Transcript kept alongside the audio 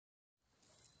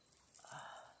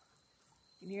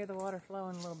can hear the water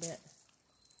flowing a little bit.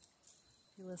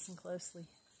 If you listen closely.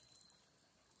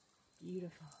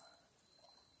 Beautiful.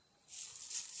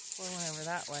 Flowing over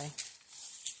that way.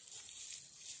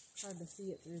 It's hard to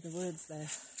see it through the woods though.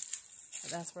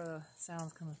 But that's where the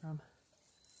sound's coming from.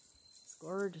 It's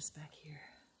gorgeous back here.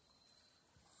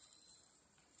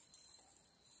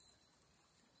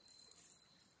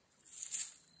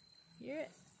 Hear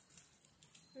it?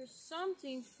 There's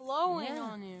something flowing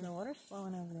on you. The water's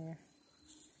flowing over there.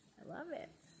 I love it.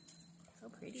 So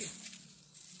pretty.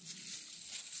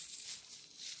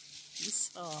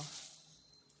 Peaceful.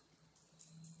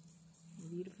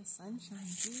 Beautiful sunshine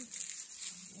too.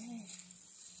 Yeah.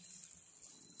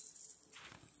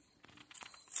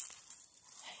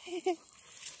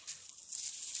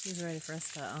 He's ready for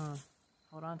us to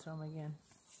hold on to him again.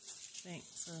 I think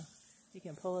so. He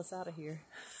can pull us out of here.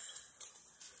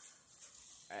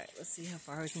 Alright, let's see how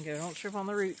far we can go. Don't trip on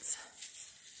the roots.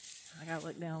 I gotta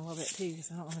look down a little bit too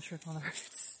because I don't want to trip on the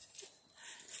roots.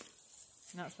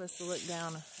 You're not supposed to look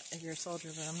down if you're a soldier,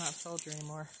 but I'm not a soldier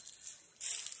anymore.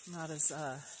 I'm not as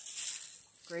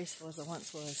graceful as I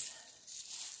once was.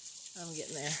 I'm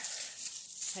getting there.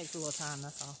 Takes a little time,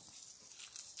 that's all.